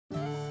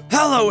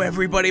Hello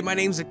everybody, my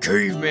name's the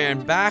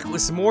Caveman, back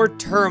with some more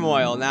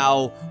Turmoil.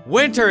 Now,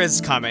 winter is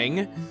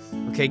coming.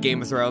 Okay,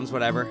 Game of Thrones,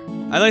 whatever.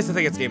 I like to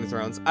think it's Game of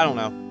Thrones. I don't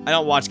know. I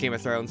don't watch Game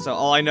of Thrones, so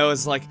all I know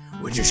is like,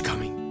 winter's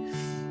coming.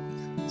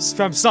 It's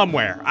from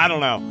somewhere. I don't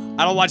know.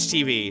 I don't watch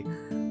TV.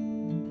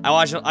 I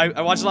watch a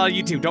lot of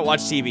YouTube, don't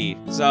watch TV.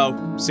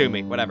 So, sue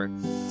me, whatever.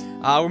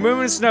 We're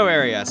moving to snow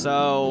area,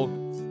 so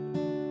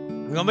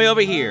we're gonna be over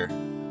here.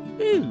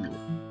 Ooh.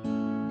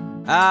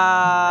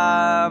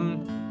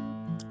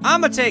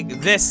 I'm gonna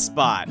take this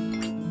spot.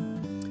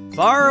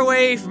 Far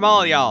away from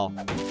all y'all.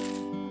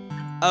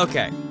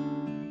 Okay.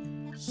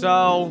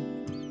 So,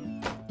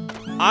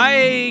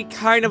 I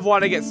kind of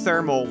want to get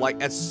thermal,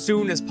 like, as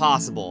soon as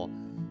possible.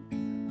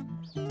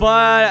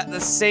 But at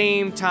the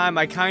same time,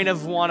 I kind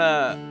of want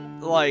to,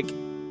 like,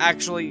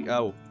 actually...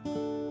 Oh.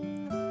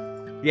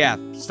 Yeah,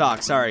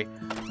 stock, sorry.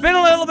 Been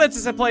a little bit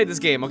since I played this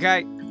game,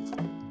 okay?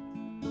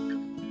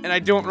 And I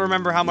don't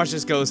remember how much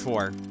this goes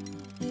for.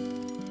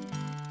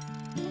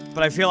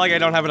 But I feel like I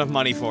don't have enough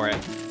money for it.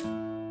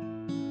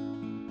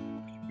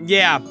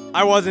 Yeah,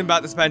 I wasn't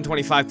about to spend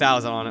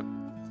 25,000 on it.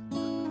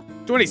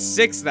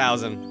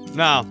 26,000.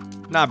 No,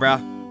 nah,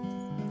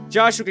 bruh.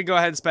 Joshua could go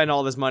ahead and spend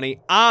all this money.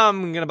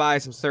 I'm gonna buy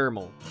some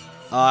thermal.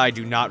 I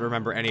do not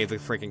remember any of the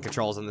freaking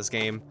controls in this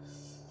game.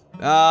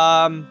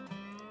 Okay.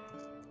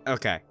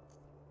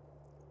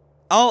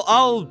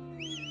 I'll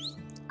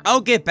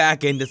get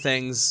back into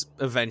things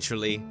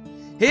eventually.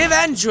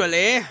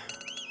 Eventually.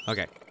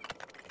 Okay.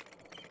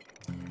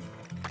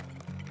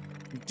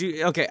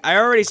 Okay, I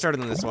already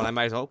started on this one. I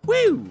might as well.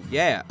 Woo!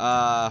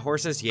 Yeah.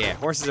 Horses. Yeah,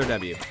 horses are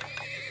W.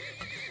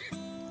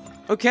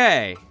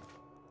 Okay.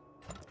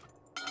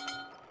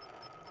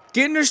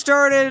 Getting her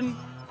started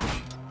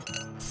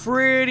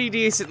pretty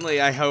decently,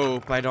 I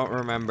hope. I don't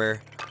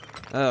remember.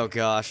 Oh,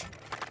 gosh.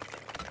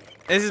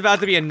 This is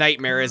about to be a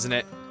nightmare, isn't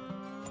it?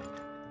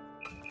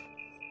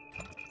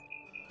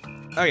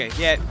 Okay,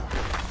 yeah.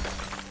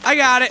 I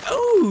got it.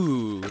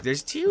 Ooh,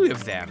 there's two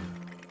of them.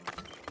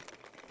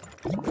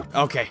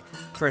 Okay.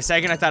 For a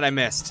second, I thought I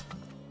missed.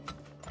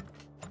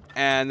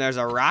 And there's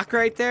a rock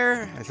right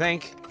there, I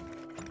think.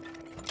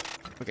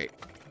 Okay.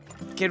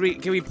 Can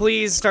we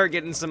please start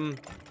getting some...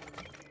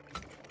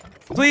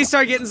 Please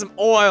start getting some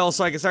oil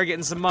so I can start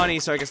getting some money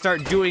so I can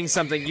start doing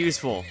something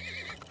useful.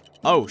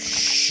 Oh,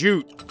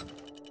 shoot.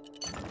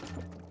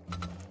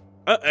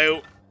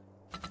 Uh-oh.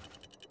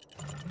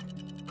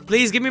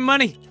 Please give me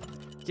money.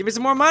 Give me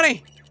some more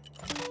money.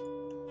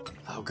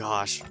 Oh,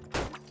 gosh.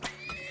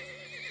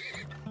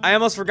 I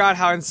almost forgot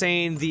how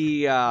insane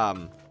the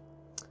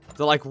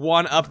like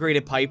one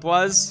upgraded pipe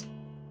was.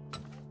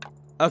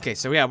 Okay,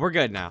 so yeah, we're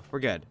good now. We're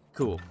good.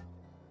 Cool.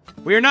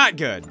 We are not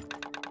good.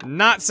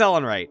 Not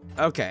selling right.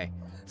 Okay.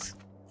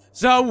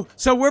 So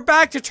we're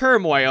back to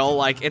Turmoil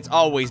like it's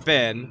always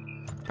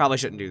been. Probably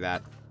shouldn't do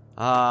that.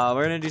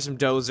 We're gonna do some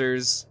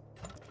dozers.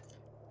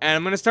 And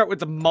I'm gonna start with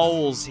the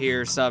moles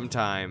here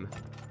sometime.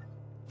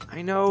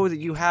 I know that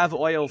you have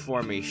oil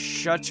for me.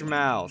 Shut your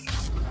mouth.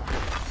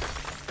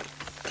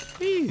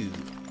 Ew.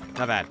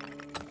 Not bad.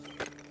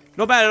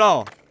 Not bad at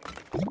all.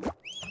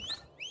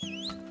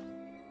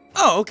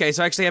 Oh, okay,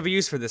 so I actually have a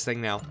use for this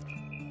thing now.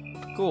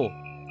 Cool.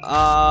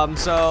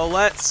 So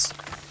let's...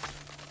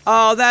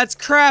 Oh, that's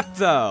crap,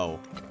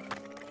 though.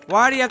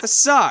 Why do you have to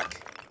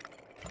suck?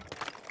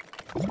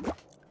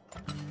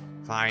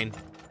 Fine.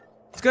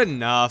 It's good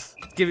enough.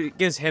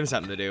 Gives him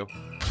something to do.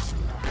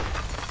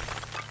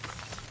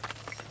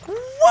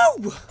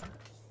 Whoa!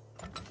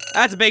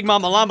 That's a big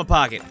mama llama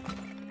pocket.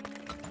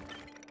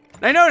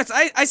 I noticed,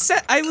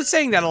 I was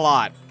saying that a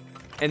lot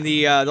in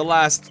the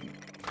last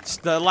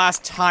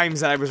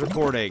times that I was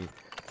recording.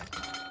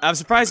 I'm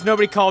surprised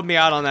nobody called me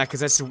out on that,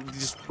 because that's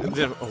just,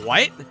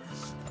 what?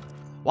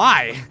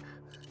 Why?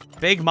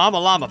 Big mama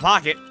llama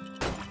pocket?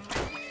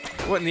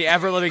 What in the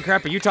ever-living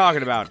crap are you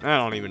talking about? I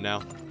don't even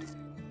know.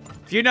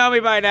 If you know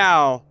me by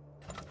now,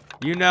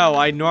 you know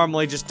I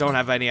normally just don't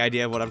have any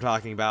idea what I'm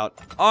talking about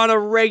on a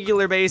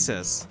regular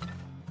basis.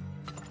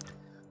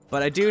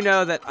 But I do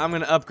know that I'm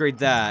gonna upgrade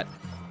that.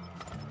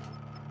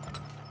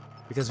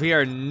 Because we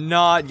are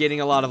not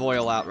getting a lot of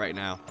oil out right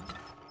now.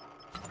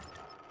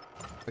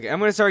 Okay, I'm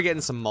gonna start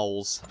getting some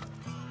moles.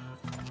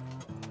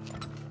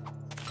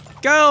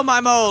 Go,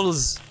 my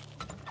moles!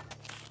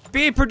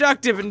 Be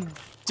productive and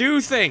do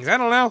things. I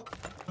don't know.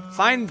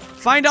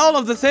 Find all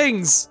of the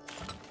things.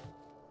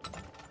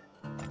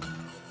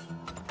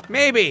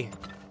 Maybe.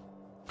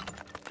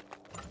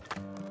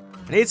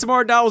 I need some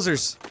more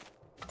dozers.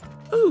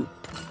 Ooh.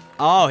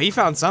 Oh, he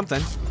found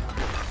something.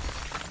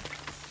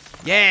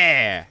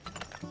 Yeah.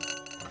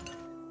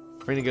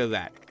 We're gonna go with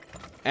that.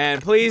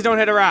 And please don't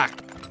hit a rock.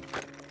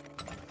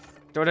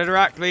 Don't hit a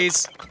rock,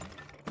 please.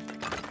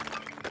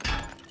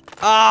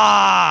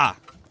 Ah!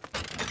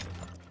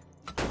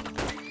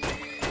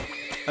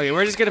 Okay,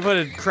 we're just gonna put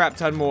a crap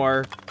ton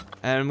more.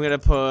 And I'm gonna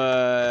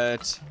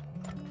put...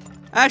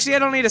 Actually, I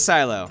don't need a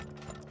silo.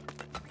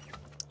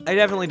 I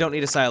definitely don't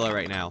need a silo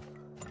right now.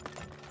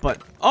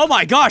 But, oh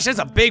my gosh, that's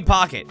a big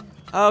pocket.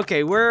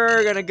 Okay,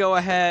 we're gonna go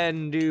ahead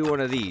and do one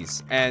of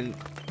these. And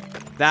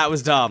That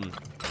was dumb.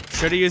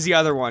 Should've used the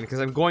other one, because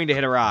I'm going to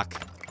hit a rock.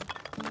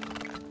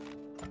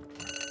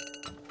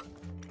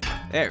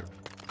 There.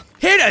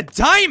 Hit a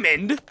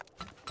diamond?!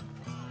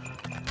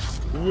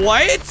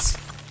 What?!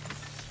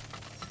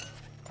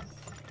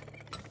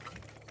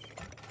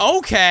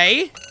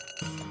 Okay.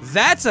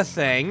 That's a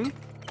thing.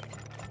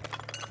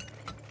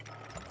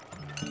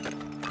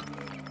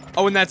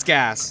 Oh, and that's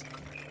gas.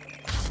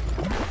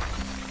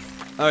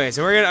 Okay,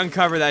 so we're gonna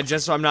uncover that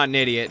just so I'm not an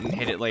idiot and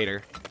hit it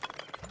later.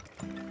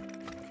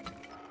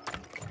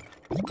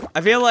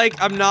 I feel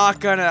like I'm not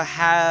gonna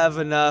have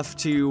enough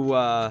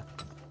to,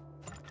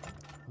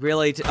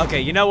 really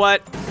okay, you know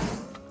what?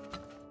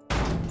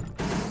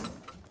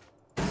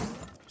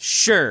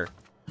 Sure.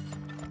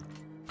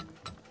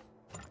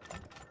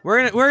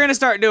 We're gonna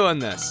start doing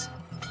this.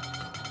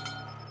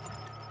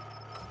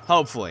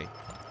 Hopefully.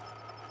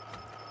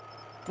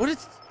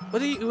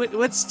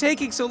 What's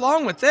taking so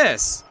long with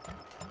this?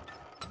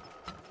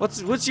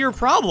 What's your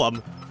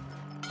problem?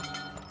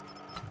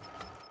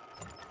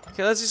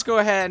 Okay, let's just go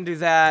ahead and do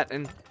that,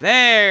 and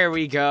there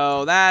we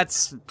go.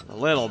 That's a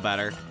little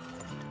better.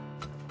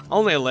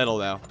 Only a little,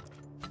 though.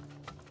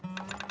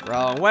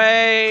 Wrong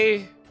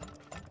way.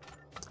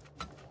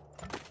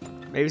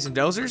 Maybe some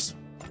dozers?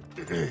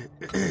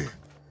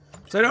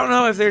 So I don't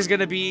know if there's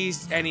gonna be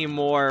any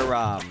more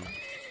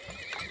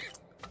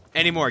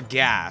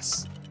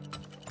gas.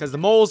 Because the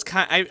moles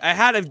I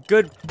had a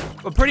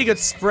pretty good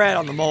spread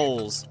on the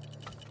moles.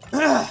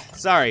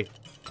 Sorry.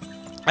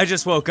 I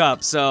just woke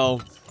up,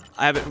 so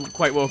I haven't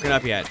quite woken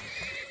up yet.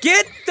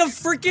 Get the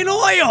freaking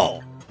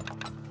oil!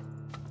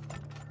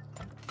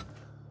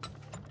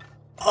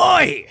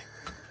 Oi!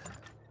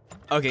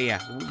 Okay,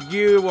 yeah.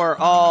 You are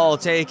all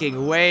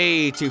taking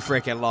way too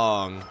freaking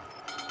long.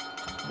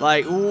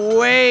 Like,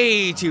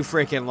 way too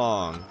freaking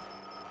long.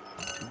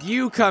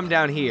 You come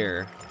down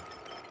here.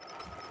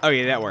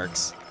 Okay, that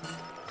works.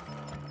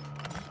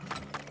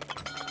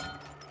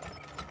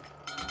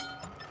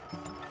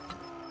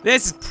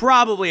 This is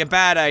probably a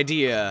bad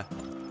idea,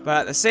 but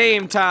at the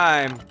same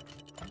time,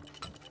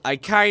 I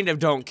kind of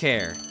don't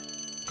care.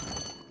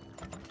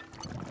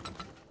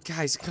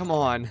 Guys, come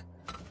on.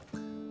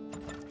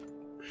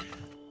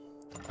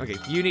 Okay,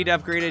 you need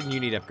upgraded, and you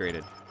need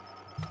upgraded.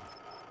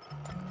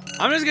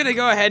 I'm just gonna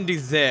go ahead and do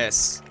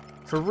this,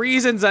 for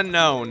reasons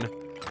unknown.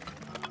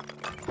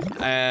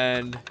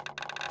 And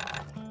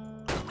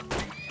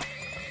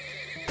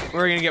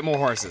we're gonna get more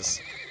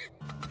horses.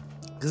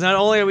 Because not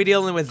only are we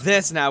dealing with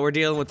this now, we're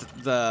dealing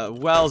with the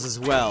wells as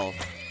well.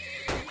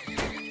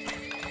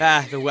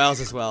 Ah, the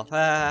wells as well.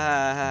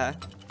 Ah,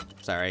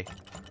 sorry.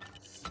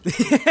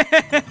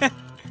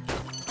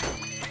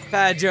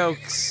 Bad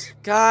jokes.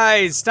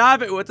 Guys,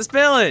 stop it with the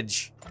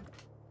spillage.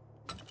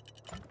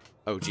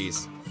 Oh,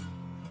 jeez.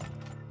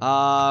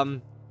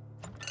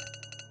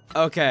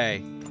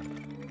 Okay.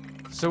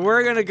 So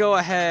we're gonna go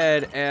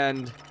ahead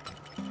and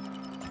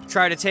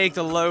try to take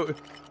the load.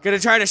 Gonna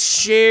try to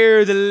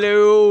share the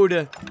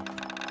load.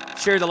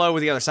 Share the load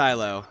with the other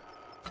silo.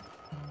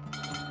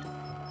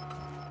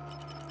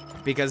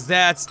 Because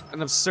that's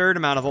an absurd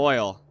amount of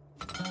oil.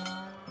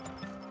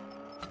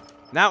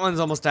 That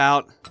one's almost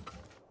out.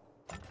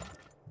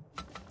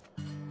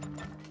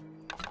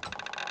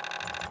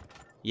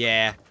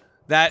 Yeah.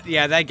 That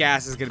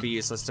gas is gonna be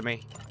useless to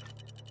me.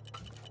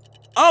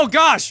 Oh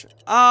gosh!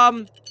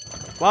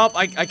 Well,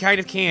 I kind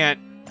of can't.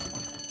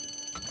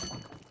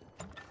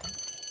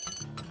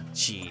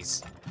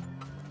 Jeez.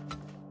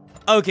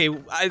 Okay,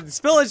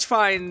 spillage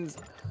fines.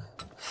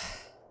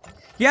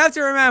 You have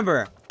to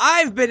remember,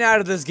 I've been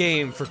out of this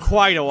game for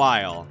quite a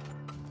while.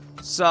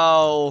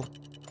 So,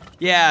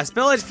 yeah,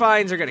 spillage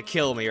fines are gonna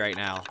kill me right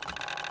now.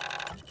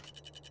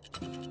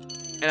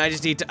 And I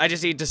just need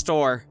to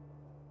store.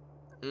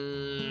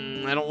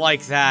 I don't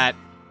like that.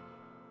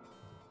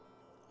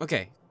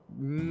 Okay,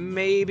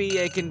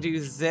 maybe I can do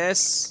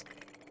this.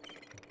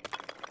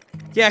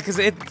 Yeah,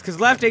 because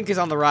left ink is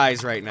on the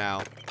rise right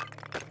now.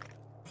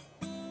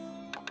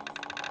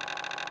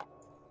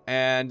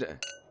 And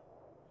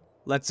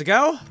let's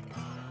go.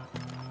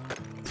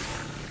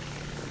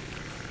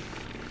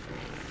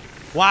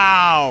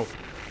 Wow.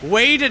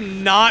 Way to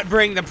not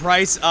bring the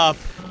price up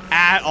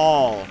at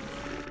all.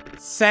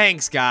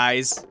 Thanks,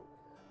 guys.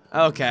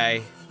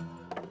 Okay.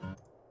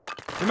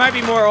 There might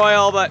be more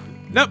oil, but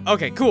nope.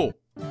 Okay, cool.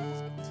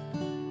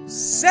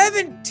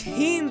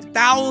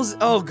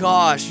 17,000. Oh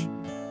gosh.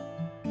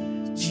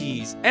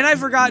 Jeez. And I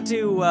forgot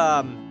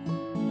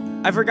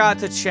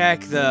to check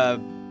the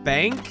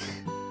bank.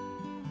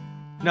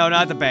 No,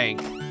 not the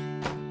bank.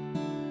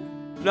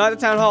 Not the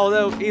town hall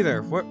though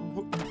either.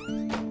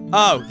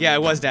 Oh, yeah,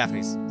 it was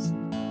Daphne's.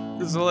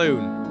 The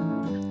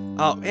saloon.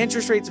 Oh,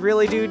 interest rates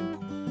really, dude?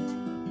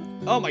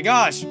 Oh my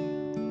gosh.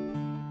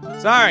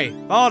 Sorry,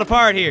 falling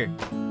apart here.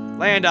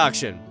 Land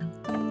auction.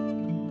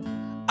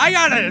 I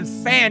got a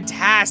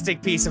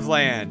fantastic piece of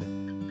land.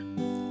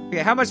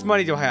 Okay, how much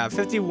money do I have?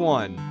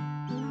 51.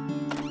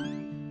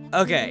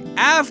 Okay,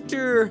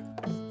 after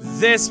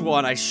this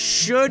one, I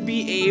should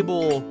be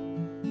able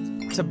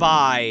to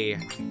buy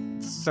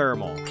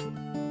thermal.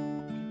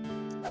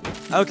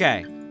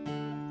 Okay.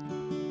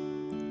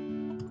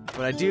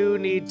 But I do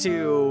need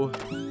to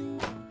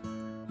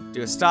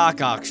do a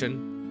stock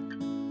auction.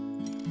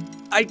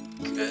 I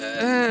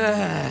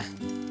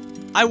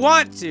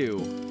want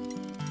to.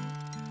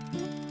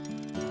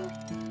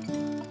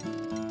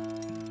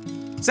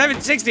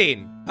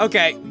 16.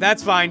 Okay,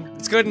 that's fine.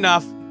 It's good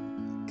enough.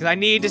 Cause I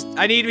need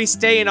to be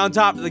staying on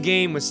top of the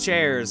game with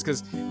shares.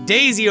 Cause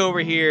Daisy over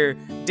here,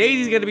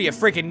 Daisy's gonna be a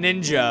freaking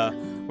ninja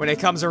when it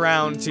comes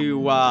around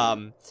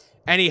to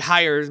any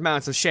higher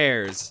amounts of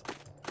shares.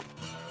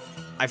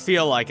 I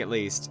feel like, at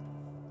least.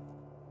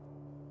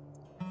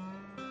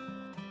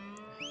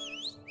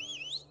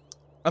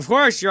 Of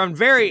course, you're on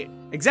very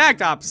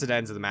exact opposite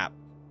ends of the map.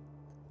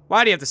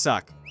 Why do you have to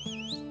suck?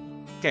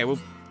 Okay, well,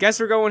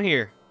 guess we're going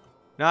here.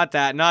 Not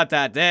that, not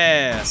that,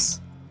 this.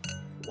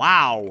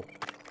 Wow.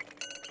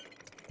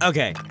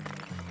 Okay.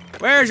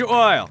 Where's your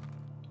oil?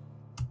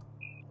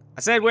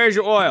 I said, where's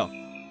your oil?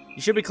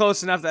 You should be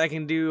close enough that I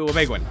can do a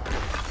big one.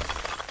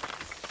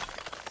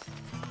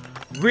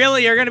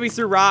 Really? You're gonna be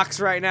through rocks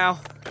right now?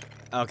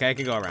 Okay, I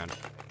can go around.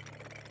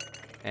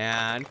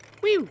 And,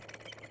 whew.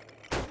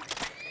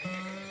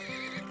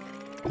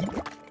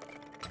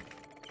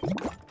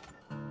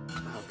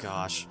 Oh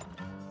gosh.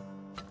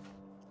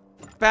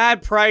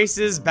 Bad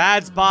prices,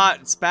 bad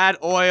spots, bad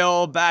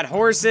oil, bad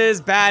horses,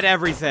 bad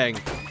everything.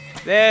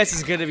 This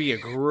is gonna be a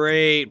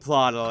great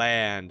plot of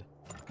land.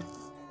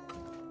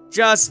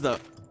 Just the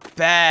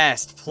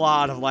best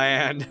plot of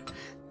land.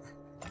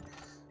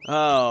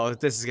 Oh,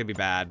 this is gonna be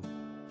bad.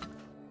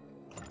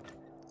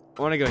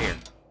 I wanna go here.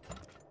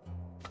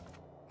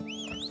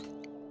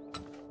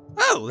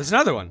 Oh, there's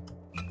another one.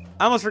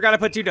 I almost forgot to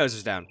put 2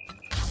 dozers down.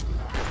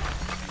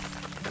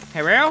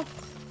 Hello?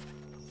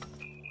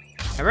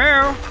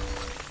 Hello?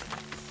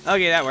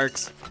 Okay, that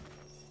works.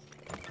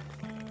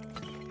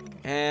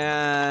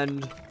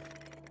 And...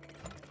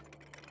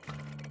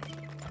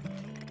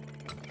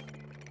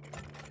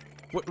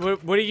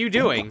 What are you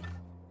doing?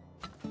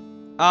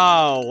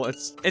 Oh,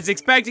 it's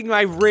expecting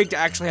my rig to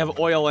actually have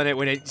oil in it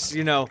when it's,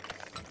 you know,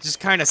 just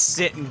kind of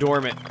sitting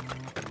dormant.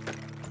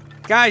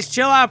 Guys,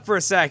 chill out for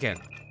a second.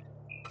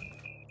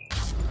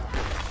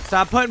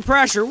 Stop putting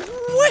pressure.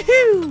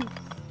 Woohoo!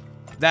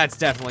 That's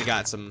definitely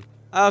got some...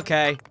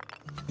 Okay.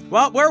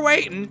 Well, we're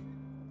waiting.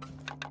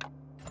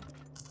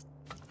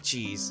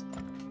 Jeez.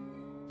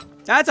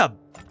 That's a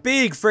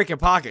big freaking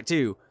pocket,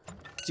 too.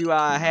 Do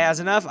I has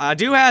enough? I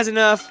do has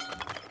enough.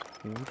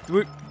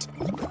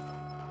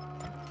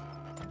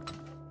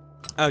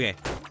 Okay.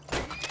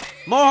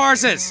 More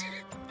horses!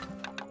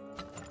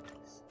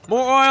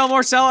 More oil,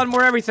 more selling,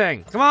 more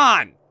everything. Come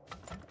on!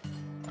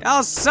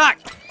 Y'all suck!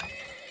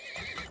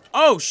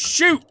 Oh,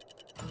 shoot!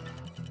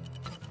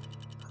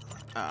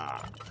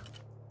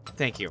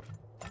 Thank you.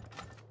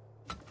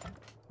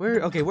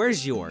 Okay,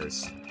 where's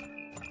yours?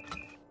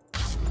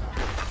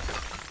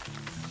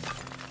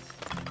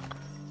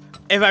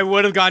 If I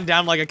would have gone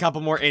down like a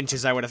couple more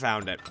inches, I would have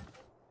found it.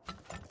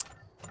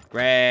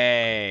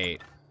 Great.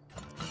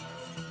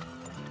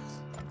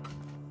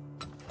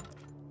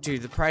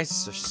 Dude, the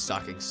prices are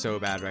sucking so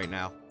bad right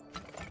now.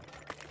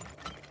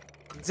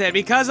 It's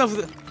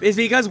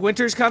because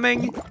winter's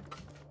coming.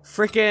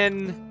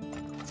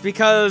 It's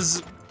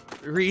because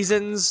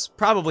reasons.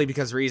 Probably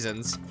because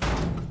reasons.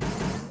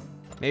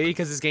 Maybe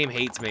because this game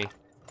hates me.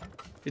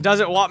 It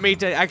doesn't want me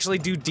to actually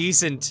do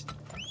decent.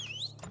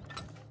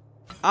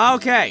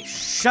 Okay,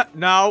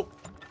 no.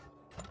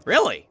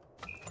 Really?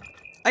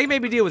 I can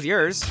maybe deal with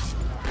yours.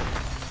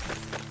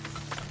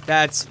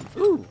 That's,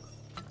 ooh,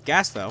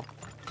 gas though.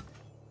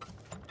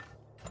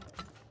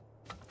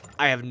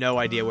 I have no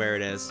idea where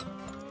it is.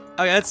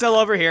 Okay, it's still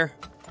over here.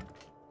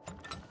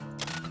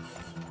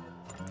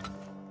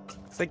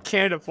 I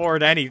can't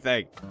afford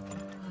anything.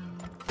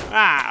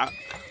 Ah!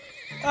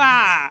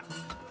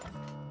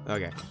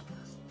 Okay.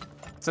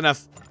 It's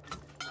enough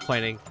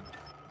complaining.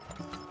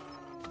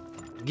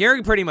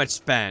 Gary pretty much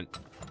spent.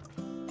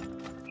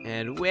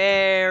 And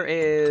where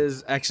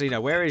is... Actually, no,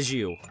 where is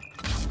you?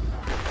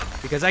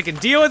 Because I can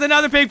deal with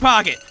another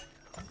pickpocket!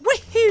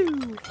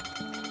 Woohoo!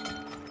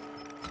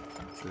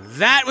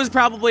 That was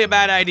probably a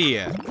bad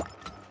idea.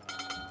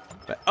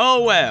 But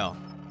oh well.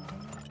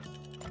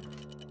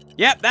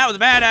 Yep, that was a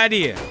bad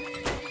idea.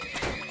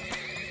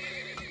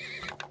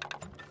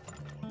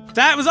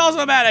 That was also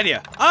a bad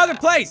idea. Other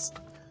place!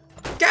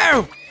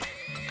 Go!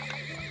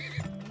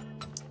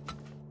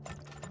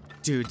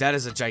 Dude, that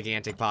is a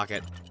gigantic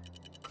pocket.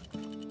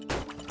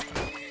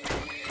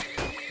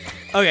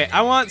 Okay,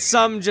 I want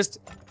some just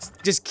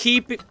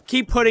keep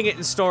putting it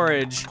in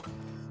storage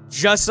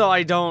just so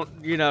I don't,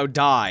 you know,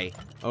 die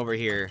over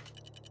here.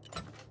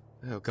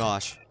 Oh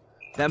gosh.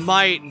 That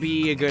might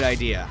be a good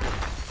idea.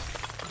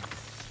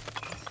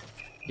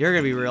 You're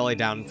gonna be really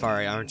down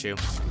far, aren't you?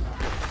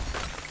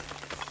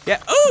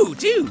 Yeah, ooh,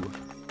 dude!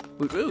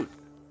 Woot woot.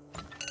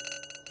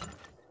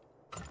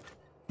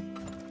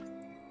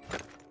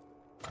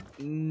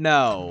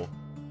 No.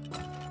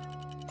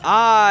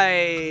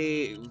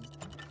 I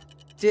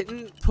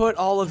didn't put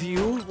all of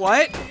you.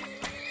 What?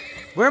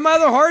 Where are my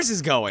other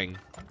horses going?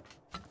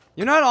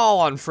 You're not all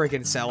on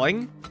freaking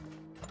selling.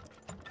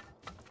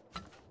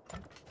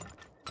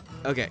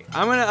 Okay,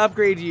 I'm gonna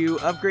upgrade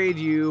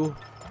you,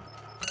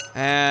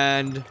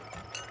 and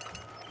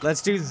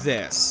let's do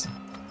this.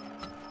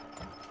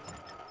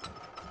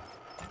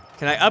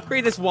 Can I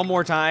upgrade this one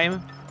more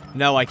time?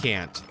 No, I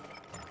can't.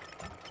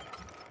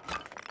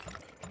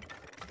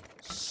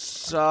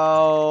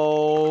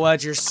 So,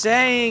 what you're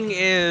saying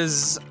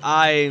is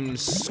I'm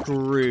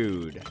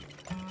screwed.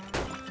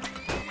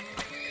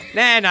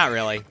 Nah, not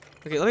really.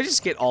 Okay, let me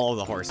just get all of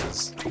the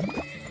horses.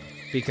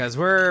 Because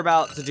we're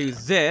about to do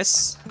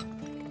this.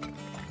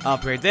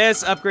 Upgrade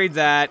this, upgrade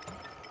that.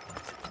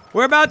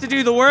 We're about to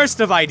do the worst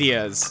of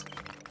ideas.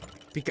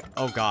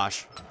 Oh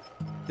gosh.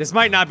 This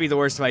might not be the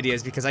worst of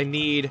ideas because I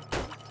need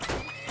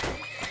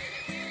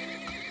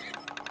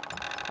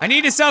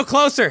to sell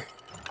closer.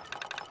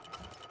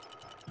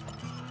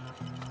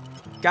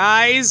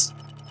 Guys,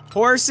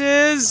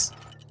 horses,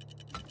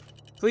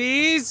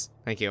 please.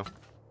 Thank you.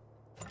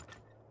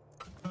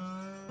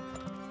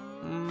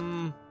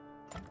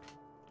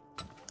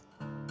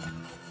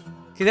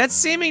 Okay, that's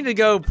seeming to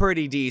go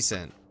pretty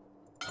decent.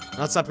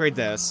 Let's upgrade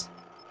this.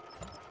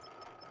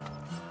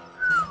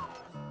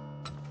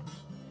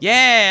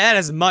 Yeah, that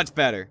is much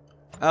better.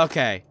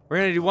 Okay, we're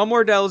gonna do one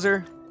more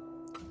dozer.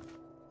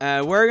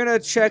 We're gonna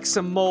check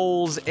some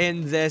moles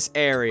in this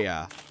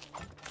area.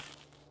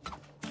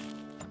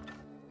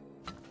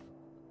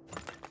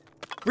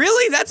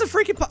 Really? That's a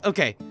freaking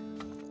okay.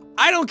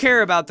 I don't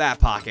care about that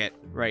pocket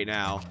right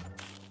now.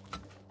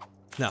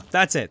 No,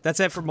 that's it. That's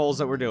it for moles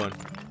that we're doing.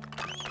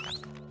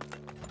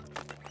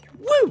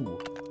 Woo!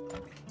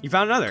 You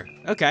found another.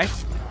 Okay.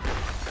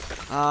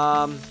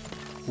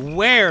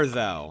 Where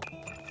though?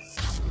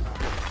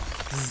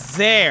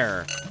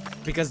 There.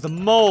 Because the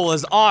mole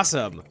is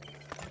awesome.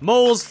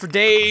 Moles for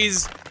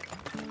days.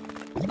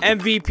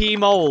 MVP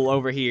mole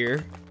over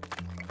here.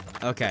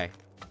 Okay.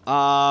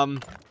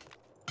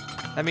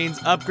 That means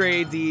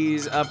upgrade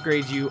these,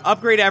 upgrade you,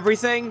 upgrade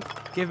everything.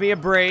 Give me a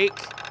break.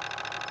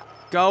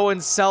 Go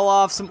and sell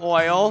off some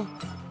oil.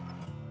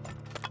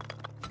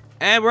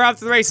 And we're off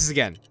to the races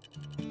again.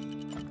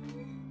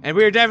 And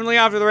we are definitely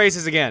off to the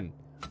races again.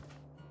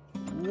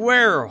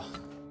 Where?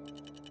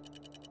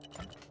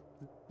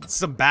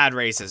 Some bad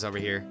races over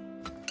here.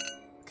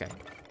 Okay.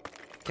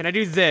 Can I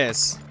do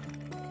this?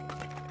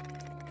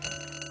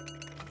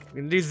 I'm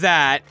gonna do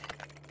that.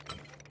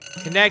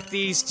 Connect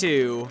these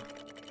two.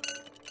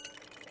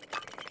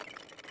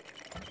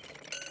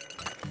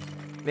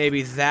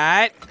 Maybe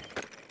that.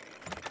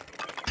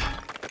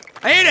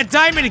 I ate a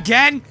diamond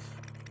again!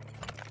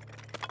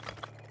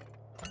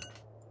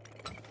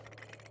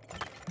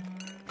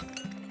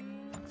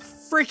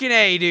 Freaking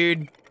A,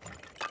 dude.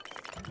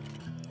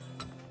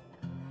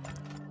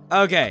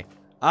 Okay.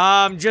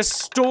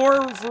 Just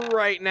store for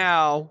right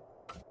now.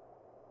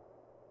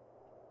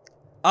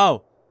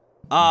 Oh.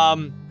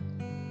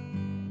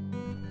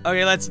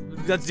 Okay, let's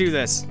do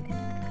this.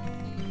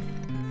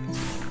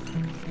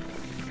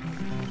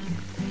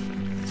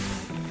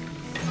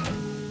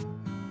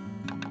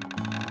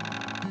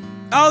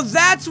 Oh,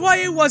 that's why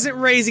it wasn't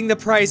raising the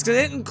price, because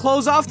it didn't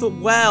close off the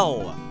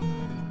well.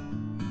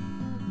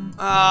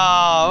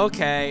 Oh,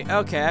 okay.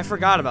 Okay, I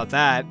forgot about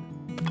that.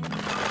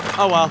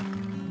 Oh, well.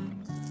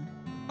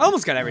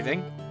 Almost got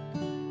everything.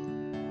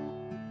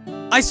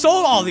 I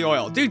sold all the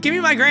oil. Dude, give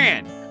me my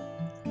grand.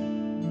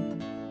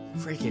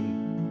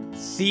 Freaking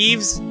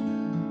thieves.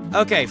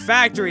 Okay,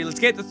 factory.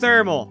 Let's get the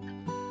thermal.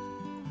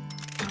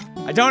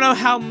 I don't know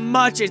how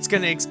much it's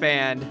gonna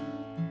expand.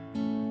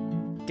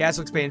 Gas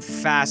will expand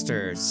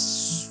faster.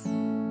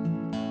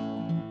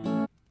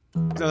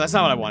 No, that's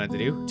not what I wanted to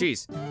do.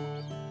 Jeez.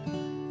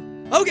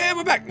 Okay,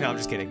 we're back. No, I'm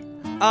just kidding.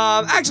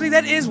 Actually,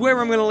 that is where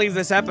I'm gonna leave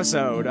this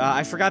episode.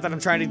 I forgot that I'm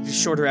trying to do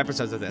shorter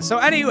episodes of this. So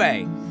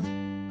anyway,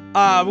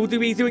 we'll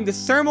be doing the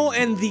thermal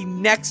in the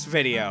next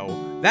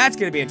video. That's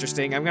gonna be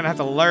interesting. I'm gonna have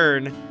to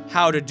learn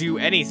how to do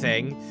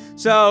anything.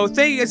 So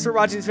thank you guys for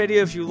watching this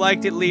video. If you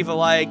liked it, leave a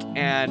like,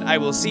 and I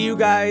will see you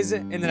guys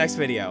in the next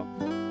video.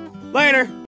 Later!